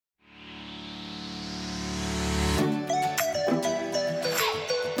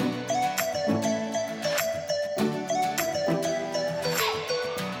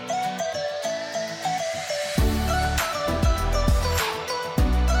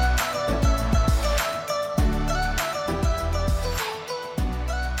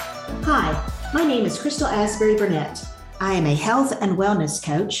My name is Crystal Asbury Burnett. I am a health and wellness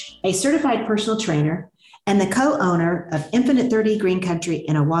coach, a certified personal trainer, and the co-owner of Infinite 30 Green Country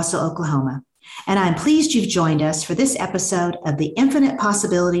in Owasso, Oklahoma. And I'm pleased you've joined us for this episode of the Infinite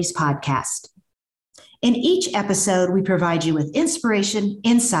Possibilities podcast. In each episode, we provide you with inspiration,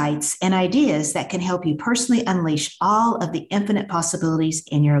 insights, and ideas that can help you personally unleash all of the infinite possibilities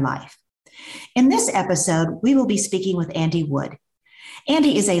in your life. In this episode, we will be speaking with Andy Wood.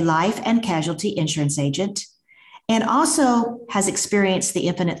 Andy is a life and casualty insurance agent and also has experienced the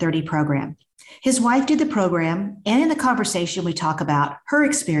Infinite 30 program. His wife did the program, and in the conversation, we talk about her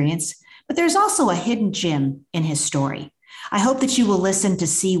experience, but there's also a hidden gem in his story. I hope that you will listen to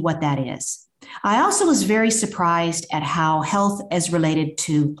see what that is. I also was very surprised at how health is related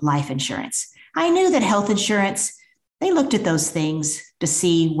to life insurance. I knew that health insurance, they looked at those things to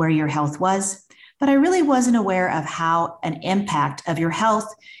see where your health was, but I really wasn't aware of how an impact of your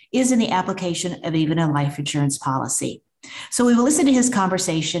health is in the application of even a life insurance policy. So we will listen to his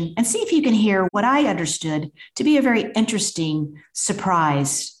conversation and see if you can hear what I understood to be a very interesting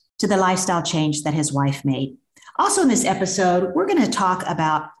surprise to the lifestyle change that his wife made. Also in this episode, we're going to talk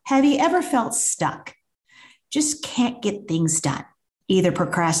about, have you ever felt stuck? Just can't get things done, either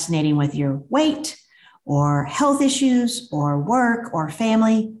procrastinating with your weight or health issues or work or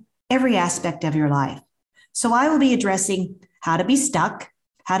family, every aspect of your life. So I will be addressing how to be stuck,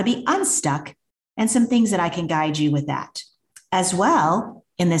 how to be unstuck, and some things that I can guide you with that. As well,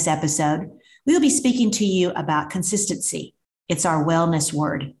 in this episode, we will be speaking to you about consistency. It's our wellness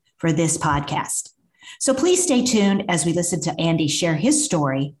word for this podcast. So please stay tuned as we listen to Andy share his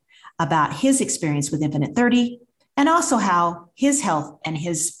story about his experience with Infinite 30 and also how his health and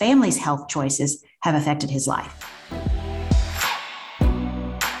his family's health choices have affected his life.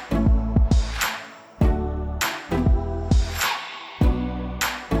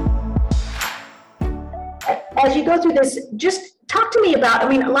 As you go through this, just talk to me about,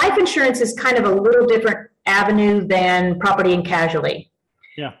 life insurance is kind of a little different avenue than property and casualty.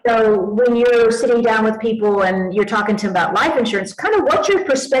 Yeah. So when you're sitting down with people and you're talking to them about life insurance, kind of what's your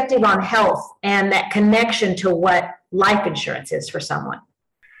perspective on health and that connection to what life insurance is for someone?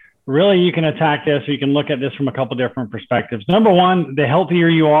 Really, you can attack this, or you can look at this from a couple different perspectives. Number one, the healthier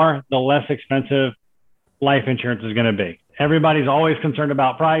you are, the less expensive life insurance is going to be. Everybody's always concerned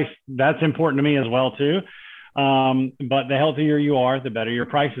about price. That's important to me as well, too. But the healthier you are, the better your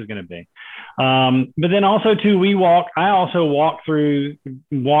price is going to be. But then also too, I also walk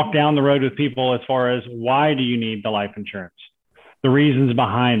down the road with people as far as why do you need the life insurance, the reasons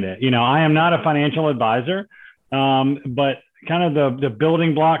behind it. I am not a financial advisor, but kind of the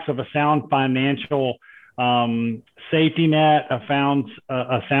building blocks of a sound financial, safety net, a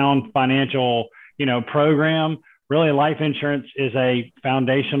sound financial, program. Really, life insurance is a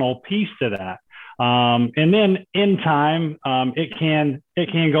foundational piece to that. And then in time, it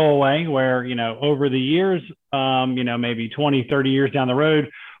can go away where, over the years, maybe 20, 30 years down the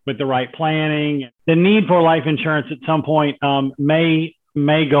road with the right planning, the need for life insurance at some point may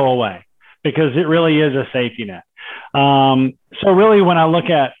go away because it really is a safety net. So really, when I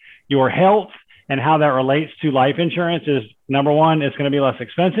look at your health and how that relates to life insurance is, number one, it's going to be less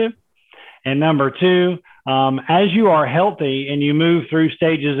expensive. And number two, as you are healthy and you move through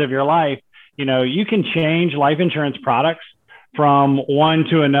stages of your life, you can change life insurance products from one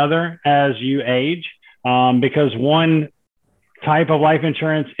to another as you age, because one type of life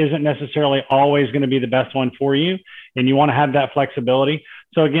insurance isn't necessarily always going to be the best one for you. And you want to have that flexibility.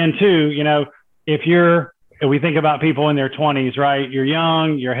 So again, too, if we think about people in their 20s, right? You're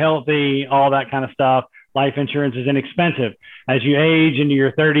young, you're healthy, all that kind of stuff. Life insurance is inexpensive. As you age into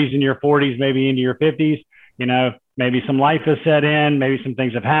your 30s and your 40s, maybe into your 50s, maybe some life has set in, maybe some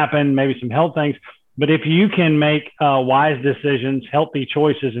things have happened, maybe some health things. But if you can make wise decisions, healthy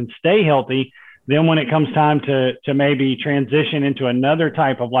choices, and stay healthy, then when it comes time to maybe transition into another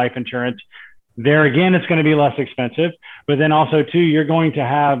type of life insurance, there again, it's going to be less expensive. But then also, too, you're going to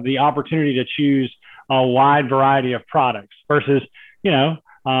have the opportunity to choose a wide variety of products versus,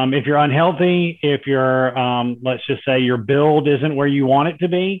 if you're unhealthy, if you're, let's just say your build isn't where you want it to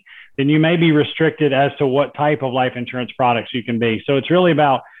be, then you may be restricted as to what type of life insurance products you can be. So it's really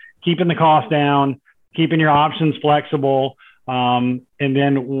about keeping the cost down, keeping your options flexible. And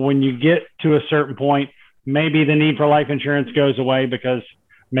then when you get to a certain point, maybe the need for life insurance goes away because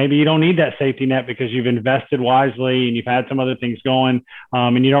maybe you don't need that safety net because you've invested wisely and you've had some other things going,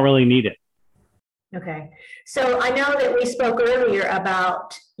 and you don't really need it. Okay. So I know that we spoke earlier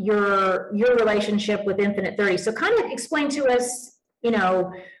about your relationship with Infinite 30. So kind of explain to us,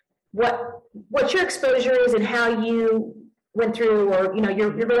 what your exposure is and how you went through, or,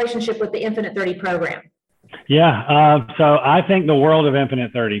 your relationship with the Infinite 30 program? Yeah. So I think the world of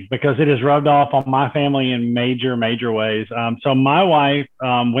Infinite 30, because it has rubbed off on my family in major, major ways. So my wife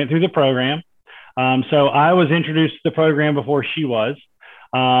went through the program. So I was introduced to the program before she was.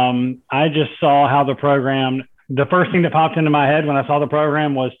 I just saw how the first thing that popped into my head when I saw the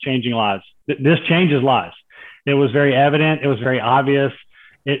program was changing lives. This changes lives. It was very evident. It was very obvious.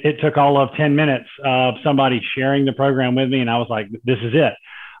 It took all of 10 minutes of somebody sharing the program with me, and I was like, this is it.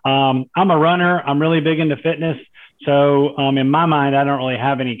 I'm a runner. I'm really big into fitness. So in my mind, I don't really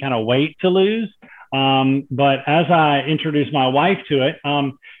have any kind of weight to lose. But as I introduced my wife to it,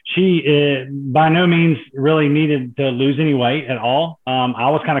 she by no means really needed to lose any weight at all.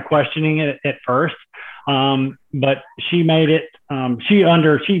 I was kind of questioning it at first, but she made it, she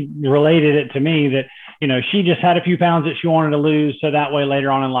related it to me that, she just had a few pounds that she wanted to lose. So that way later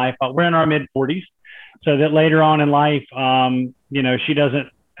on in life, but we're in our mid 40s. So that later on in life, she doesn't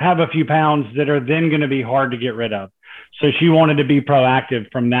have a few pounds that are then going to be hard to get rid of. So she wanted to be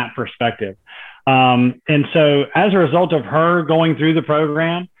proactive from that perspective. And so as a result of her going through the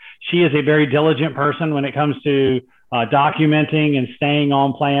program, she is a very diligent person when it comes to documenting and staying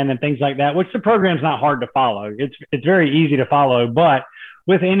on plan and things like that, which the program's not hard to follow. It's very easy to follow, but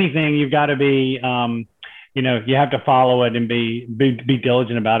with anything, you've got to be, you have to follow it and be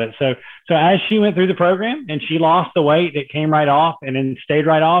diligent about it. So as she went through the program and she lost the weight, it came right off and then stayed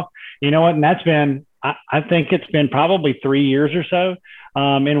right off. You know what? And that's been, I think it's been probably 3 years or so.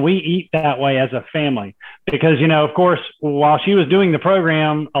 And we eat that way as a family because, of course, while she was doing the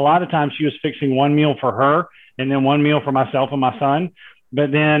program, a lot of times she was fixing one meal for her and then one meal for myself and my son.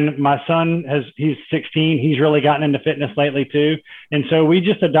 But then my son he's 16. He's really gotten into fitness lately too. And so we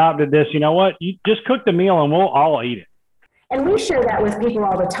just adopted this, you just cook the meal and we'll all eat it. And we share that with people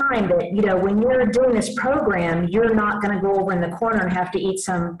all the time that, when you're doing this program, you're not going to go over in the corner and have to eat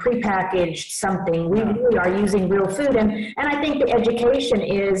some prepackaged something. We really are using real food. And I think the education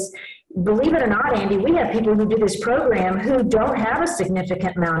is, believe it or not, Andy, we have people who do this program who don't have a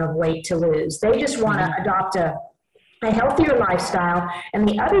significant amount of weight to lose. They just want to adopt a healthier lifestyle. And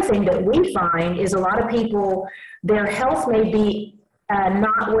the other thing that we find is a lot of people, their health may be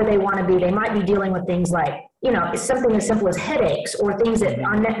not where they want to be. They might be dealing with things like, something as simple as headaches or things that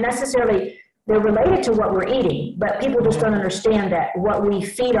aren't necessarily, they're related to what we're eating, but people just don't understand that what we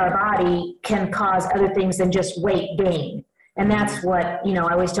feed our body can cause other things than just weight gain. And that's what, I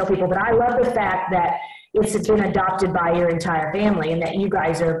always tell people. But I love the fact that it's been adopted by your entire family and that you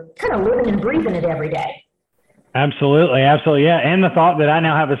guys are kind of living and breathing it every day. Absolutely. Absolutely. Yeah. And the thought that I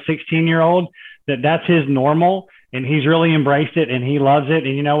now have a 16-year-old, that's his normal and he's really embraced it and he loves it.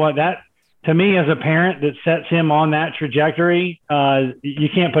 And you know what, that to me as a parent that sets him on that trajectory, you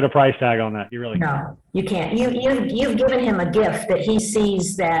can't put a price tag on that. You really can't. No, you can't. You've given him a gift that he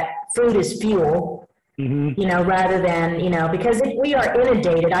sees that food is fuel, rather than, because we are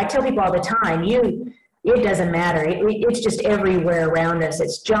inundated. I tell people all the time, it doesn't matter. It's just everywhere around us.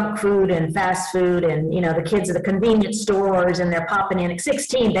 It's junk food and fast food and, the kids at the convenience stores and they're popping in at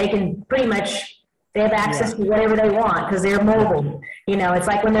 16. They can pretty much, they have access to whatever they want because they're mobile. It's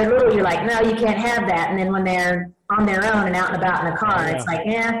like when they're little, you're like, no, you can't have that. And then when they're on their own and out and about in the car, it's like,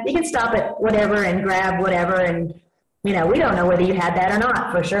 you can stop at whatever and grab whatever. And, we don't know whether you had that or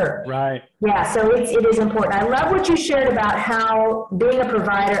not for sure. Right. Yeah. So it is important. I love what you shared about how being a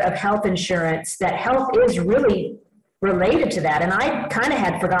provider of health insurance, that health is really related to that. And I kind of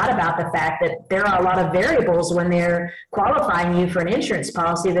had forgot about the fact that there are a lot of variables when they're qualifying you for an insurance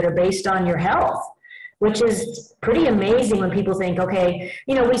policy that are based on your health, which is pretty amazing when people think, okay,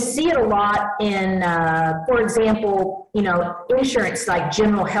 we see it a lot in, for example, insurance like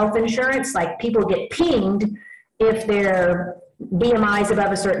general health insurance, like people get pinged if their BMI is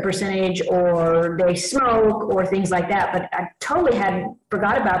above a certain percentage or they smoke or things like that. But I totally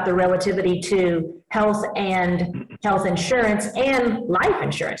forgot about the relativity to health and health insurance and life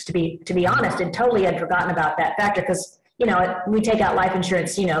insurance, to be honest, and totally had forgotten about that factor because, we take out life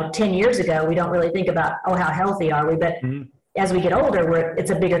insurance, 10 years ago, we don't really think about, how healthy are we? But as we get older, it's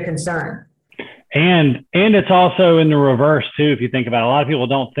a bigger concern. And it's also in the reverse too, if you think about it. A lot of people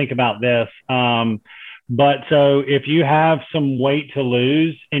don't think about this. But so if you have some weight to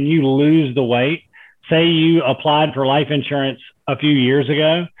lose and you lose the weight, say you applied for life insurance a few years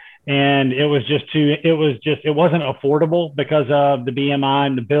ago and it wasn't affordable because of the BMI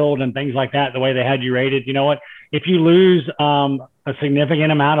and the build and things like that, the way they had you rated. You know what? If you lose a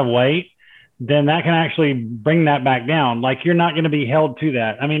significant amount of weight, then that can actually bring that back down. Like you're not going to be held to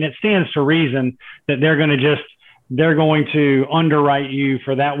that. I mean, it stands to reason that they're going to underwrite you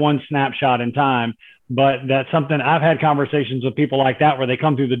for that one snapshot in time. but that's something I've had conversations with people like that where they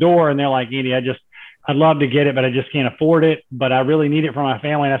come through the door and they're like, Andy, I'd love to get it, but I just can't afford it, but I really need it for my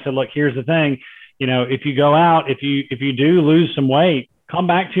family. And I said, look, here's the thing. If you go out, if you do lose some weight, come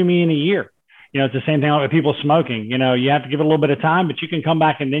back to me in a year. It's the same thing with people smoking. You have to give it a little bit of time, but you can come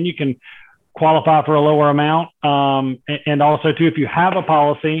back and then you can qualify for a lower amount. And also too, if you have a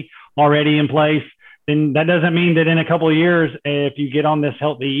policy already in place, then that doesn't mean that in a couple of years, if you get on this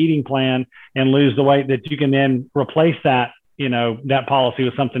healthy eating plan and lose the weight, that you can then replace that, that policy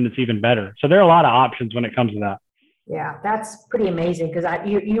with something that's even better. So there are a lot of options when it comes to that. Yeah, that's pretty amazing because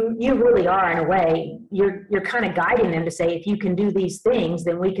you really are, in a way, you're kind of guiding them to say, if you can do these things,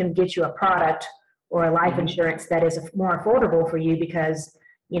 then we can get you a product or a life insurance that is more affordable for you because,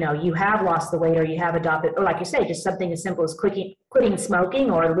 you have lost the weight or you have adopted, or like you say, just something as simple as quitting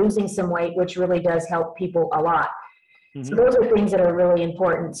smoking or losing some weight, which really does help people a lot. Mm-hmm. So those are things that are really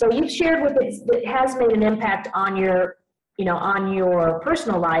important. So you've shared with it that has made an impact on your, on your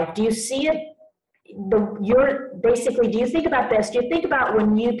personal life. Do you see it? Do you think about this? Do you think about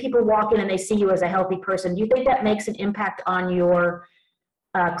when people walk in and they see you as a healthy person? Do you think that makes an impact on your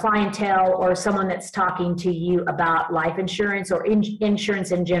clientele or someone that's talking to you about life insurance or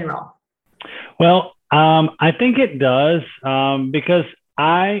insurance in general? Well, I think it does because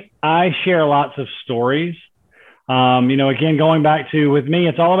I share lots of stories. Again, going back to with me,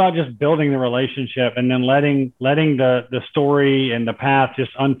 it's all about just building the relationship and then letting the story and the path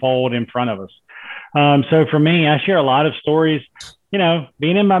just unfold in front of us. So for me, I share a lot of stories,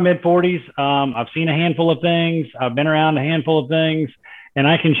 being in my mid 40s, I've seen a handful of things. I've been around a handful of things, and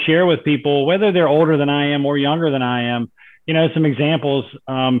I can share with people, whether they're older than I am or younger than I am, some examples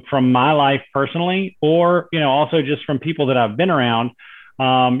from my life personally, or, also just from people that I've been around,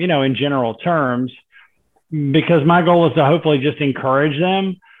 in general terms, because my goal is to hopefully just encourage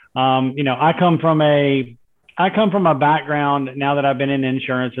them. I come from a background now that I've been in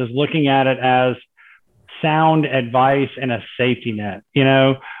insurance is looking at it as sound advice and a safety net,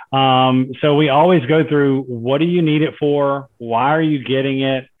 so we always go through, what do you need it for? Why are you getting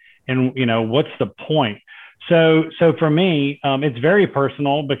it? And, what's the point? So for me, it's very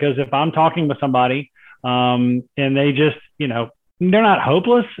personal because if I'm talking with somebody and they just, they're not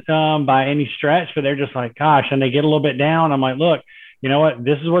hopeless by any stretch, but they're just like, gosh, and they get a little bit down. I'm like, look, you know what,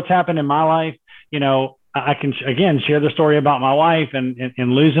 this is what's happened in my life. I can, again, share the story about my wife and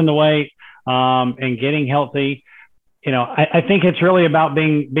losing the weight and getting healthy. I think it's really about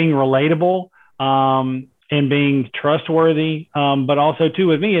being relatable and being trustworthy. But also too,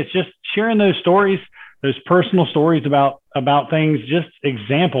 with me, it's just sharing those stories, those personal stories about things, just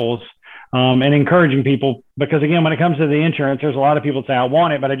examples, and encouraging people. Because again, when it comes to the insurance, there's a lot of people say, I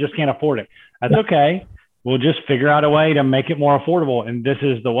want it, but I just can't afford it. That's okay. We'll just figure out a way to make it more affordable. And this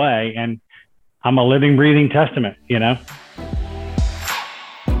is the way. And I'm a living, breathing testament,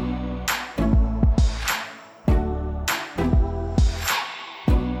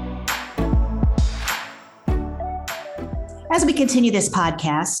 As we continue this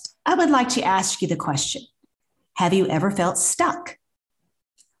podcast, I would like to ask you the question, have you ever felt stuck?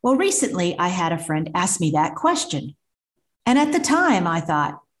 Well, recently I had a friend ask me that question. And at the time I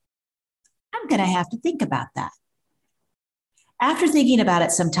thought, I'm going to have to think about that. After thinking about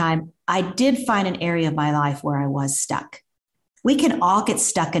it some time, I did find an area of my life where I was stuck. We can all get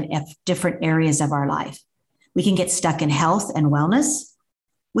stuck in different areas of our life. We can get stuck in health and wellness.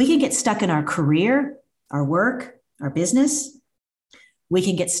 We can get stuck in our career, our work, our business. We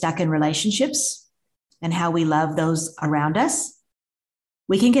can get stuck in relationships and how we love those around us.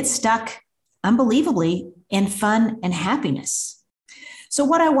 We can get stuck, unbelievably, in fun and happiness. So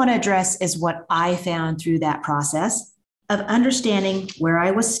what I want to address is what I found through that process of understanding where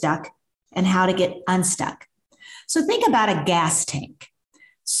I was stuck and how to get unstuck. So think about a gas tank.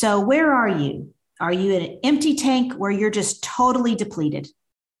 So where are you? Are you in an empty tank where you're just totally depleted?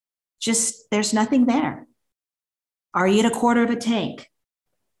 There's nothing there. Are you at a quarter of a tank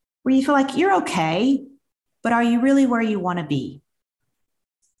where you feel like you're okay, but are you really where you want to be?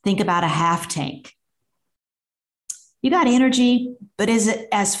 Think about a half tank. You got energy, but is it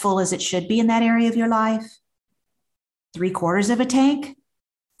as full as it should be in that area of your life? 3/4 of a tank?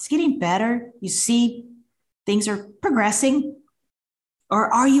 It's getting better. You see things are progressing.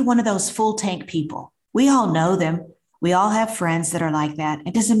 Or are you one of those full tank people? We all know them. We all have friends that are like that.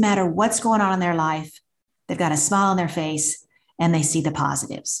 It doesn't matter what's going on in their life. They've got a smile on their face and they see the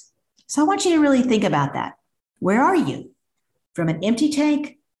positives. So I want you to really think about that. Where are you? From an empty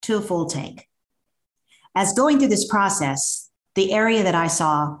tank to a full tank. As going through this process, the area that I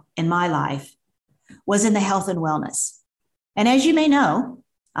saw in my life was in the health and wellness. And as you may know,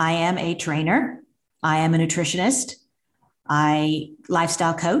 I am a trainer. I am a nutritionist. I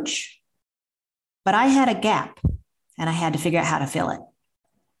lifestyle coach, but I had a gap and I had to figure out how to fill it.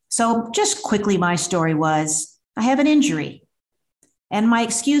 So just quickly, my story was I have an injury and my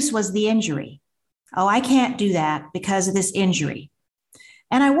excuse was the injury. Oh, I can't do that because of this injury.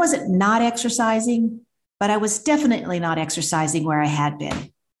 And I wasn't not exercising, but I was definitely not exercising where I had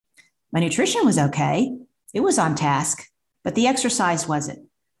been. My nutrition was okay. It was on task, but the exercise wasn't.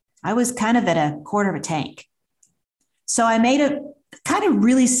 I was kind of at a quarter of a tank. So I kind of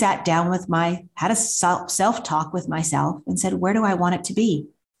really sat down had a self-talk with myself and said, where do I want it to be?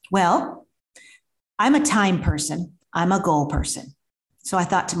 Well, I'm a time person. I'm a goal person. So I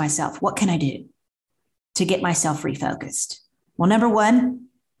thought to myself, what can I do to get myself refocused? Well, number one,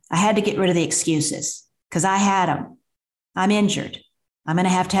 I had to get rid of the excuses because I had them. I'm injured. I'm going to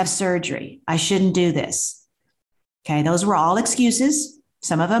have surgery. I shouldn't do this. Okay, those were all excuses.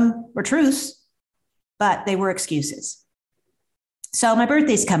 Some of them were truths, but they were excuses. So my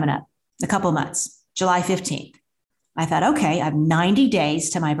birthday's coming up in a couple of months, July 15th. I thought, okay, I have 90 days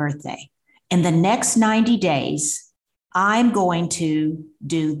to my birthday. In the next 90 days, I'm going to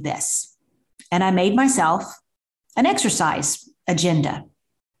do this. And I made myself an exercise agenda.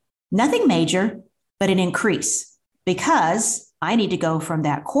 Nothing major, but an increase because I need to go from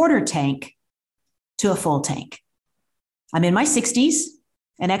that quarter tank to a full tank. I'm in my 60s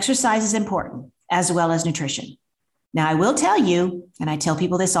and exercise is important as well as nutrition. Now, I will tell you, and I tell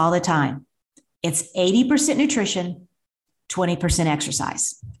people this all the time, it's 80% nutrition, 20%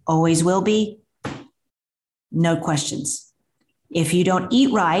 exercise. Always will be. No questions. If you don't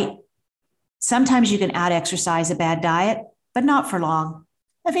eat right, sometimes you can out-exercise a bad diet, but not for long.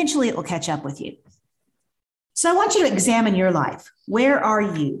 Eventually, it will catch up with you. So I want you to examine your life. Where are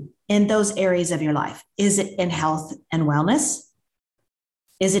you in those areas of your life? Is it in health and wellness?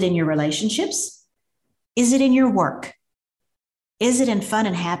 Is it in your relationships? Is it in your work? Is it in fun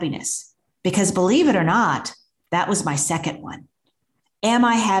and happiness? Because believe it or not, that was my second one. Am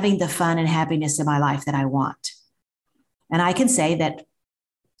I having the fun and happiness in my life that I want? And I can say that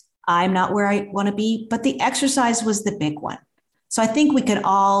I'm not where I want to be, but the exercise was the big one. So I think we could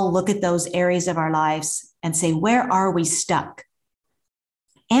all look at those areas of our lives and say, where are we stuck?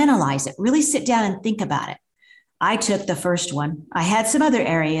 Analyze it, really sit down and think about it. I took the first one. I had some other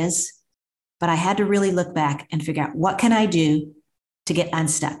areas, but I had to really look back and figure out what can I do to get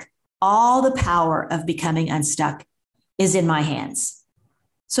unstuck? All the power of becoming unstuck is in my hands.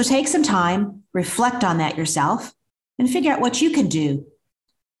 So take some time, reflect on that yourself, and figure out what you can do,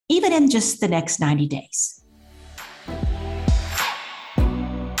 even in just the next 90 days.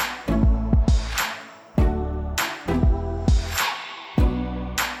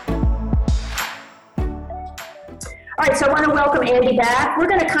 All right, so I want to welcome Andy back. We're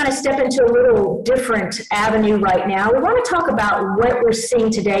going to kind of step into a little different avenue right now. We want to talk about what we're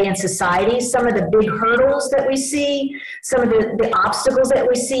seeing today in society, some of the big hurdles that we see, some of the obstacles that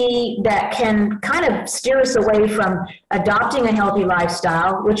we see that can kind of steer us away from adopting a healthy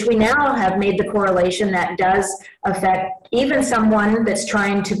lifestyle, which we now have made the correlation that does affect even someone that's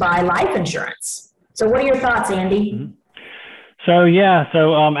trying to buy life insurance. So what are your thoughts, Andy? Mm-hmm. So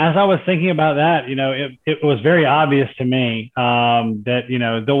as I was thinking about that, it was very obvious to me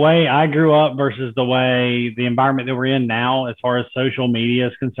that, the way I grew up versus the environment that we're in now, as far as social media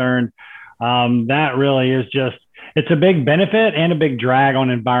is concerned, that really is it's a big benefit and a big drag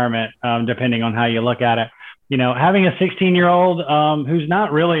on environment, depending on how you look at it. Having a 16-year-old who's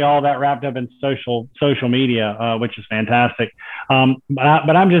not really all that wrapped up in social media, which is fantastic.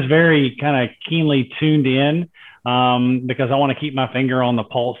 But I'm just very kind of keenly tuned in. Because I want to keep my finger on the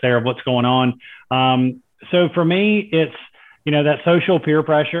pulse there of what's going on. So for me, it's, that social peer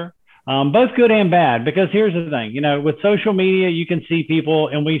pressure, both good and bad, because here's the thing, with social media, you can see people,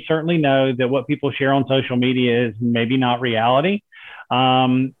 and we certainly know that what people share on social media is maybe not reality.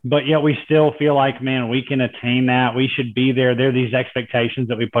 But yet we still feel like, man, we can attain that. We should be there. There are these expectations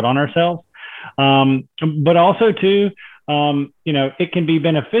that we put on ourselves. But also too, it can be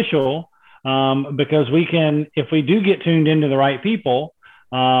beneficial because we can, if we do get tuned into the right people,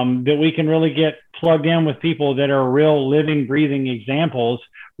 that we can really get plugged in with people that are real living, breathing examples,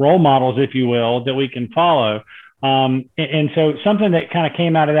 role models, if you will, that we can follow. And so something that kind of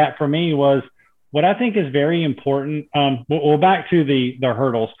came out of that for me was what I think is very important. Well, back to the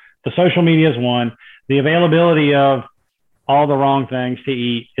hurdles. The social media is one. The availability of all the wrong things to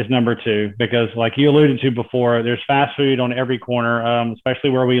eat is number two, because like you alluded to before, there's fast food on every corner,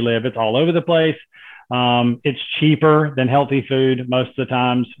 especially where we live. It's all over the place. It's cheaper than healthy food most of the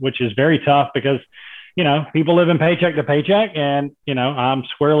times, which is very tough because, people live in paycheck to paycheck, and, I'm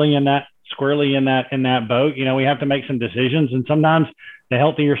squarely in that squarely in that boat. We have to make some decisions, and sometimes the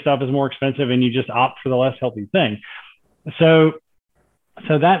healthier stuff is more expensive, and you just opt for the less healthy thing. So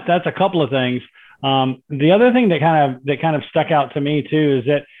that's a couple of things. The other thing that kind of stuck out to me too is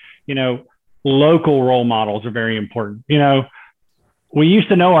that, local role models are very important. We used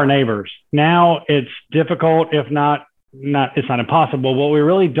to know our neighbors. Now it's difficult, if not, it's not impossible, but we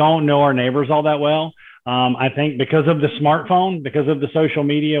really don't know our neighbors all that well. I think because of the smartphone, because of the social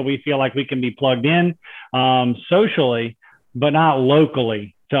media, we feel like we can be plugged in socially, but not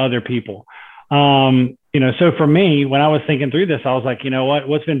locally to other people. So for me, when I was thinking through this, I was like,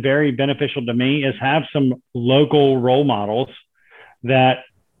 what's been very beneficial to me is have some local role models that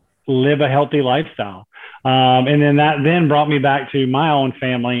live a healthy lifestyle. And then that then brought me back to my own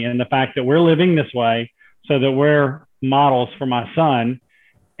family and the fact that we're living this way so that we're models for my son,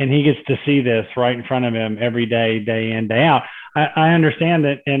 and he gets to see this right in front of him every day, day in, day out. I understand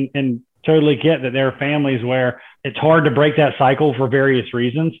that and totally get that there are families where it's hard to break that cycle for various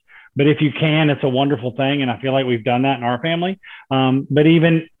reasons. But if you can, it's a wonderful thing. And I feel like we've done that in our family. But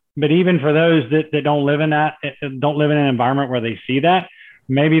even for those that don't live in an environment where they see that,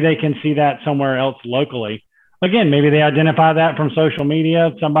 maybe they can see that somewhere else locally. Again, maybe they identify that from social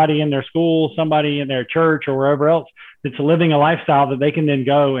media, somebody in their school, somebody in their church or wherever else that's living a lifestyle that they can then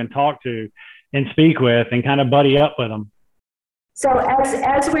go and talk to and speak with and kind of buddy up with them. So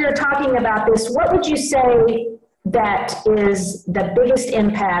as we were talking about this, what would you say that is the biggest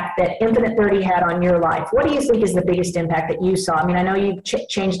impact that Infinite 30 had on your life? What do you think is the biggest impact that you saw? I mean, I know you've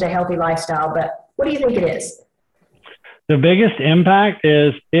changed a healthy lifestyle, but what do you think it is? The biggest impact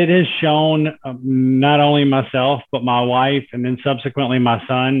is it has shown not only myself, but my wife, and then subsequently my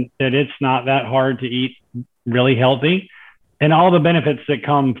son, that it's not that hard to eat really healthy and all the benefits that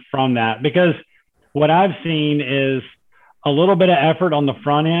come from that. Because what I've seen is a little bit of effort on the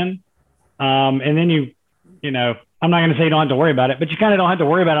front end. And then I'm not going to say you don't have to worry about it, but you kind of don't have to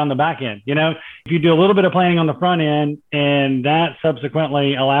worry about it on the back end. If you do a little bit of planning on the front end and that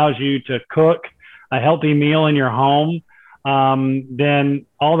subsequently allows you to cook a healthy meal in your home, then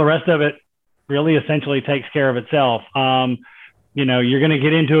all the rest of it really essentially takes care of itself. You're going to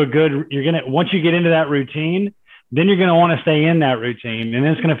get into once you get into that routine, then you're going to want to stay in that routine, and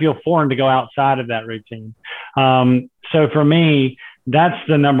then it's going to feel foreign to go outside of that routine. So for me, that's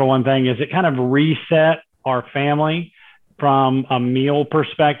the number one thing, is it kind of reset our family from a meal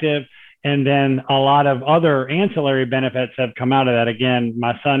perspective. And then a lot of other ancillary benefits have come out of that. Again,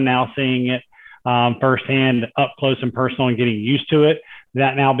 my son now seeing it firsthand, up close and personal, and getting used to it,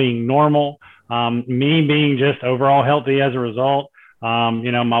 that now being normal, me being just overall healthy as a result.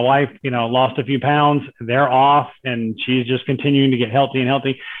 My wife, lost a few pounds, they're off, and she's just continuing to get healthy.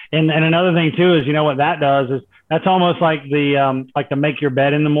 And another thing too is, what that does is that's almost like the make your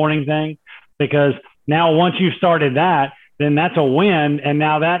bed in the morning thing, because now once you've started that, then that's a win. And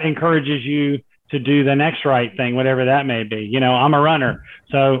now that encourages you to do the next right thing, whatever that may be. I'm a runner.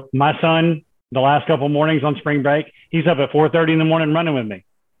 So my son, the last couple of mornings on spring break, he's up at 4:30 in the morning running with me.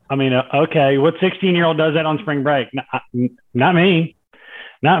 I mean, okay, what 16-year-old does that on spring break? Not me,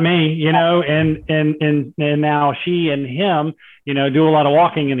 and now she and him, do a lot of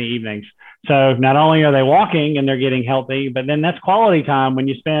walking in the evenings. So not only are they walking and they're getting healthy, but then that's quality time when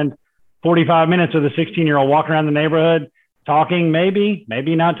you spend 45 minutes with a 16-year-old walking around the neighborhood, talking, maybe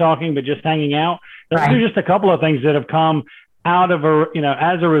not talking, but just hanging out. Those are just a couple of things that have come out of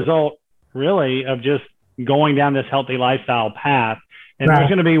as a result, really, of just going down this healthy lifestyle path. And there's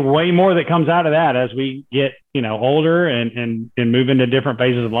going to be way more that comes out of that as we get, older and move into different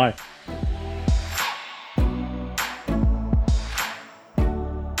phases of life.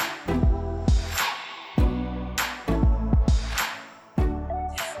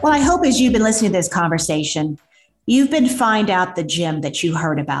 Well, I hope as you've been listening to this conversation, you've been find out the gem that you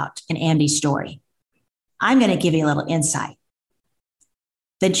heard about in Andy's story. I'm going to give you a little insight.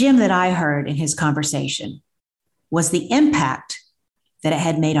 The gem that I heard in his conversation was the impact that it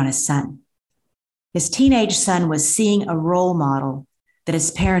had made on his son. His teenage son was seeing a role model that his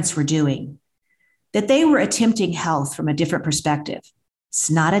parents were doing, that they were attempting health from a different perspective.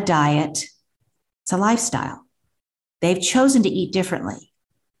 It's not a diet, it's a lifestyle. They've chosen to eat differently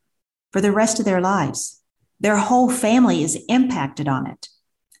for the rest of their lives. Their whole family is impacted on it.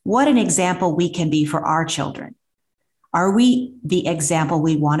 What an example we can be for our children. Are we the example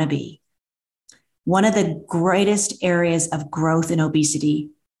we want to be? One of the greatest areas of growth in obesity,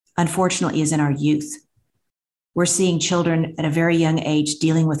 unfortunately, is in our youth. We're seeing children at a very young age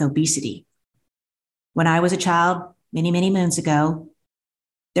dealing with obesity. When I was a child, many, many moons ago,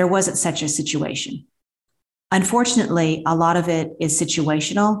 there wasn't such a situation. Unfortunately, a lot of it is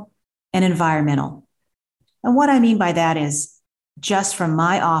situational, and environmental. And what I mean by that is just from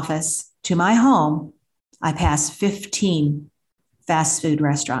my office to my home, I pass 15 fast food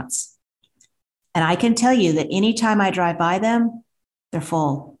restaurants. And I can tell you that anytime I drive by them, they're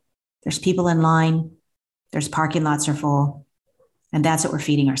full. There's people in line. There's parking lots are full. And that's what we're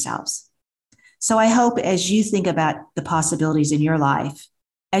feeding ourselves. So I hope as you think about the possibilities in your life,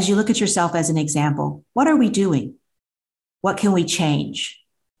 as you look at yourself as an example, what are we doing? What can we change?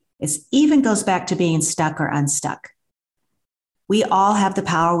 It even goes back to being stuck or unstuck. We all have the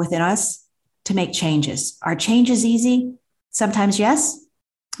power within us to make changes. Are changes easy? Sometimes yes,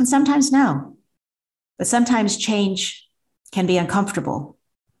 and sometimes no. But sometimes change can be uncomfortable,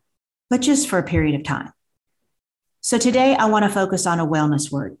 but just for a period of time. So today I want to focus on a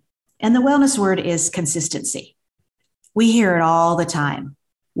wellness word. And the wellness word is consistency. We hear it all the time.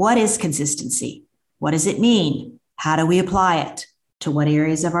 What is consistency? What does it mean? How do we apply it? To what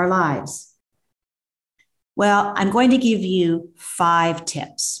areas of our lives? Well, I'm going to give you 5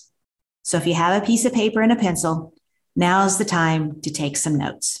 tips. So if you have a piece of paper and a pencil, now's the time to take some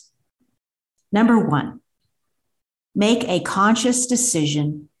notes. Number 1, make a conscious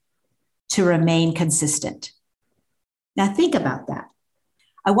decision to remain consistent. Now think about that.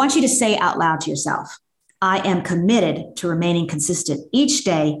 I want you to say out loud to yourself, I am committed to remaining consistent each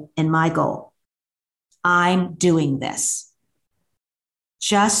day in my goal. I'm doing this.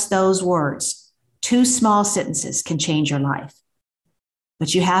 Just those words, 2 small sentences can change your life.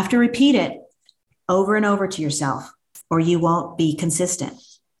 But you have to repeat it over and over to yourself, or you won't be consistent.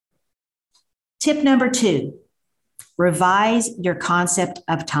 Tip number 2, revise your concept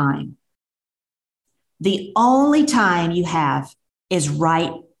of time. The only time you have is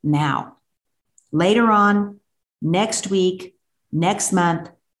right now. Later on, next week, next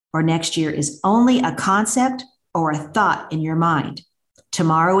month, or next year is only a concept or a thought in your mind.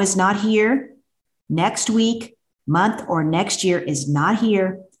 Tomorrow is not here. Next week, month, or next year is not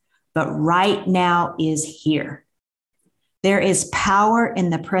here, but right now is here. There is power in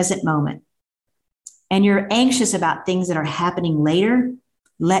the present moment. And you're anxious about things that are happening later,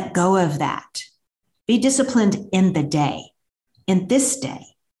 let go of that. Be disciplined in the day, in this day,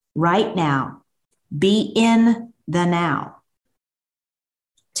 right now. Be in the now.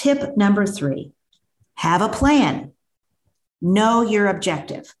 Tip number 3, have a plan. Know your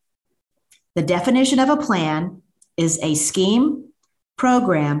objective. The definition of a plan is a scheme,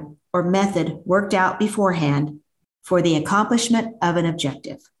 program, or method worked out beforehand for the accomplishment of an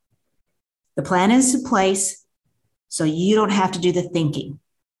objective. The plan is in place so you don't have to do the thinking.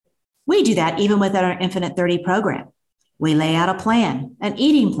 We do that even within our Infinite 30 program. We lay out a plan, an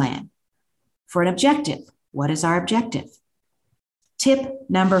eating plan for an objective. What is our objective? Tip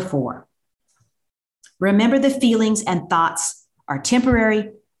number 4, remember the feelings and thoughts are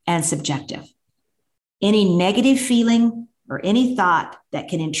temporary and subjective. Any negative feeling or any thought that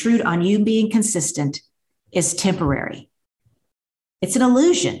can intrude on you being consistent is temporary. It's an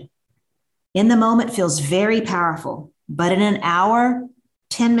illusion. In the moment feels very powerful, but in an hour,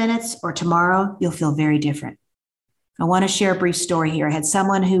 10 minutes, or tomorrow, you'll feel very different. I want to share a brief story here. I had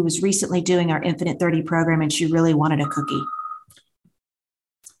someone who was recently doing our Infinite 30 program, and she really wanted a cookie.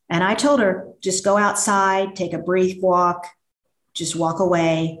 And I told her, just go outside, take a brief walk, just walk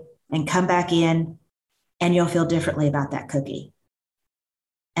away and come back in, and you'll feel differently about that cookie.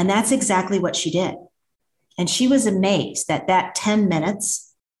 And that's exactly what she did. And she was amazed that that 10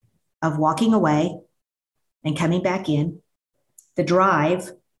 minutes of walking away and coming back in, the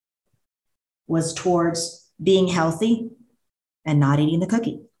drive was towards being healthy and not eating the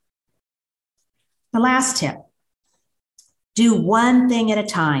cookie. The last tip, do one thing at a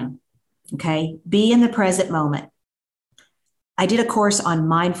time, okay? Be in the present moment. I did a course on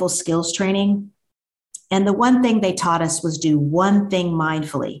mindful skills training, and the one thing they taught us was do one thing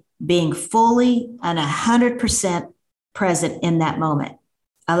mindfully, being fully and 100% present in that moment.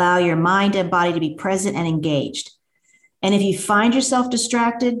 Allow your mind and body to be present and engaged. And if you find yourself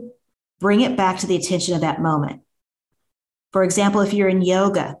distracted, bring it back to the attention of that moment. For example, if you're in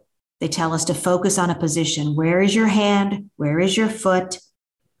yoga, they tell us to focus on a position. Where is your hand? Where is your foot?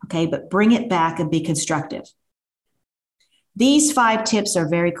 Okay, but bring it back and be constructive. These 5 tips are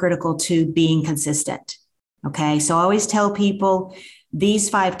very critical to being consistent. Okay, so I always tell people these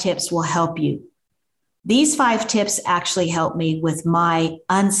 5 tips will help you. These 5 tips actually help me with my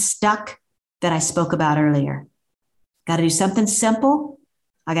unstuck that I spoke about earlier. Got to do something simple.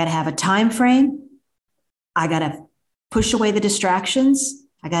 I got to have a time frame. I got to push away the distractions.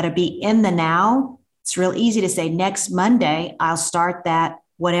 I got to be in the now. It's real easy to say next Monday, I'll start that,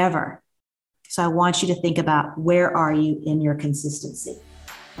 whatever. So I want you to think about where are you in your consistency?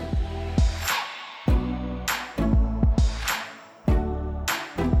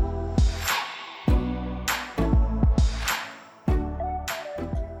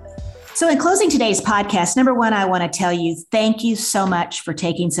 So in closing today's podcast, number one, I want to tell you, thank you so much for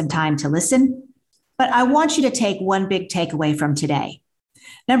taking some time to listen. But I want you to take one big takeaway from today.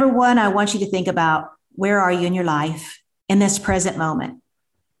 Number one, I want you to think about where are you in your life in this present moment.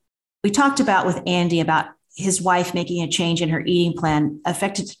 We talked about with Andy about his wife making a change in her eating plan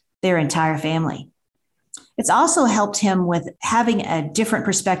affected their entire family. It's also helped him with having a different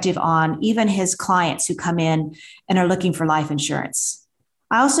perspective on even his clients who come in and are looking for life insurance.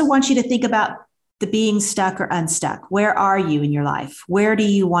 I also want you to think about the being stuck or unstuck. Where are you in your life? Where do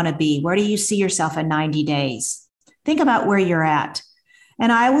you want to be? Where do you see yourself in 90 days? Think about where you're at.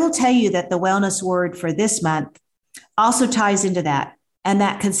 And I will tell you that the wellness word for this month also ties into that. And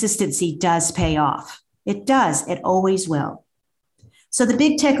that consistency does pay off. It does. It always will. So the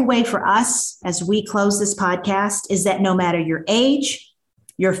big takeaway for us as we close this podcast is that no matter your age,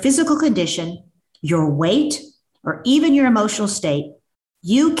 your physical condition, your weight, or even your emotional state,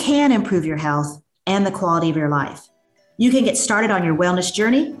 you can improve your health and the quality of your life. You can get started on your wellness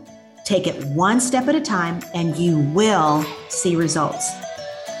journey, take it one step at a time, and you will see results.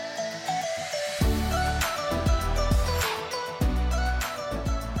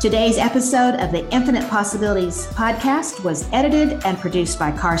 Today's episode of the Infinite Possibilities podcast was edited and produced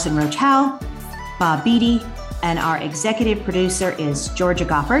by Carson Roach Howell, Bob Beatty, and our executive producer is Georgia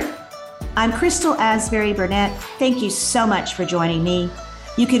Goffert. I'm Crystal Asbury Burnett. Thank you so much for joining me.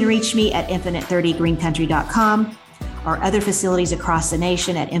 You can reach me at infinite30greencountry.com or other facilities across the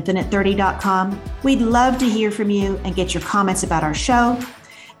nation at infinite30.com. We'd love to hear from you and get your comments about our show,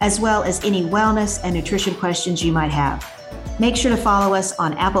 as well as any wellness and nutrition questions you might have. Make sure to follow us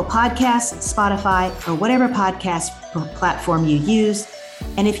on Apple Podcasts, Spotify, or whatever podcast platform you use.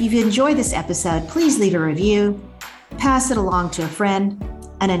 And if you've enjoyed this episode, please leave a review, pass it along to a friend.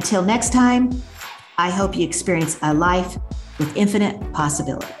 And until next time, I hope you experience a life with infinite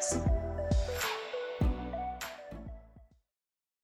possibilities.